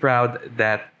really proud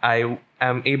that I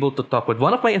am able to talk with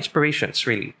one of my inspirations,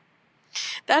 really.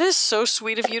 That is so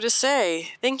sweet of you to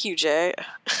say. Thank you, Jay.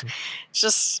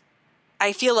 Just,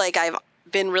 I feel like I've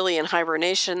been really in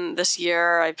hibernation this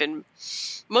year. I've been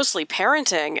mostly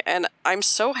parenting, and I'm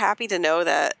so happy to know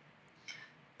that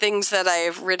things that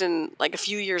I've written like a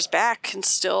few years back can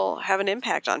still have an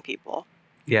impact on people.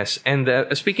 Yes, and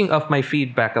speaking of my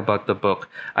feedback about the book,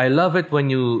 I love it when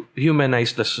you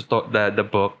humanize the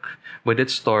book with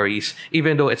its stories,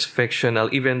 even though it's fictional,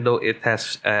 even though it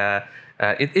has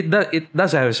it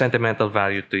does have a sentimental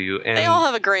value to you, and they all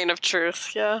have a grain of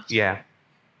truth. Yeah,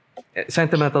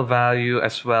 sentimental value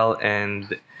as well.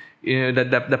 And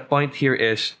the point here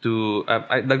is to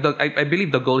I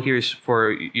believe the goal here is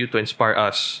for you to inspire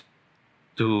us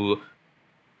to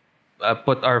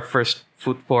put our first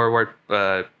foot forward,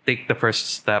 take the first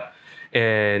step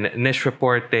in niche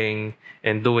reporting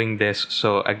and doing this.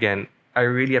 So again, I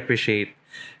really appreciate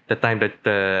the time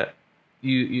that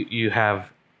you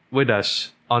have with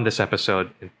us on this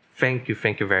episode. Thank you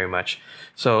very much.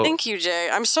 So thank you, Jay.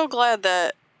 I'm so glad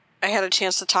that I had a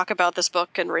chance to talk about this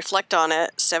book and reflect on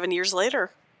it 7 years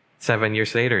later. 7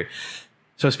 years later.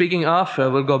 So speaking of,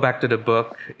 we'll go back to the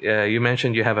book. You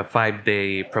mentioned you have a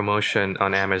 5-day promotion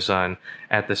on Amazon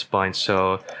at this point.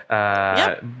 So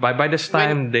by this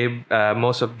time,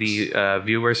 most of the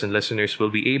viewers and listeners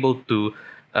will be able to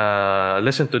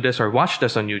listen to this or watch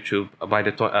this on YouTube by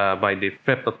the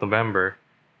 5th of November.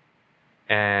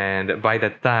 And by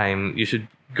that time, you should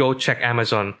go check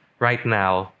Amazon right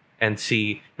now and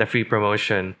see the free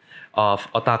promotion of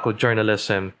Otaku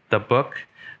Journalism, the book.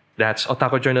 That's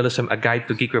Otaku Journalism, A Guide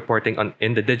to Geek Reporting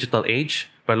in the Digital Age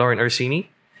by Lauren Orsini.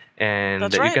 And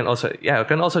That's right. you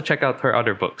can also check out her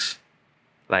other books,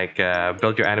 like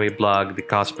Build Your Anime Blog, the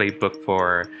cosplay book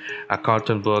for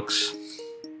cartoon books.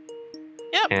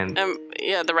 Yep. And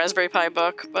the Raspberry Pi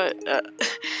book, but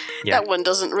that one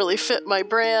doesn't really fit my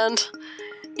brand.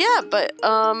 Yeah, but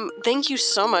thank you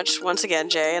so much once again,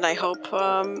 Jay, and I hope,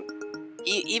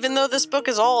 even though this book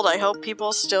is old, I hope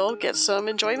people still get some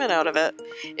enjoyment out of it.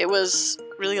 It was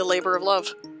really a labor of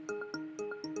love.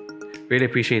 Really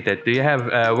appreciate that. Do you have,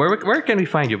 where can we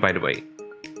find you, by the way?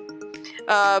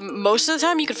 Most of the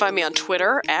time you can find me on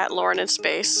Twitter,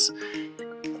 @LaurenInSpace.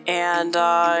 And,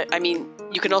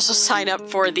 you can also sign up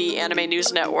for the Anime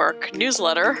News Network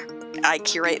newsletter. I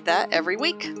curate that every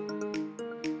week.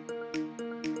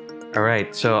 All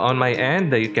right. So on my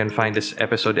end, you can find this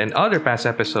episode and other past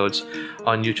episodes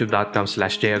on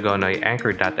youtube.com/jagonoy,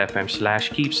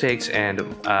 anchor.fm/keepsakes, and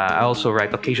I also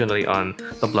write occasionally on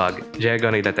the blog,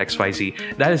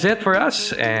 jagonoy.xyz. That is it for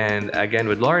us. And again,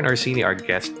 with Lauren Orsini, our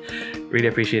guest. Really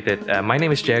appreciate it. My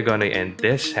name is Agonoy, and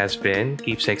this has been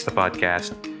Keepsakes, the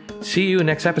podcast. See you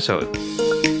next episode.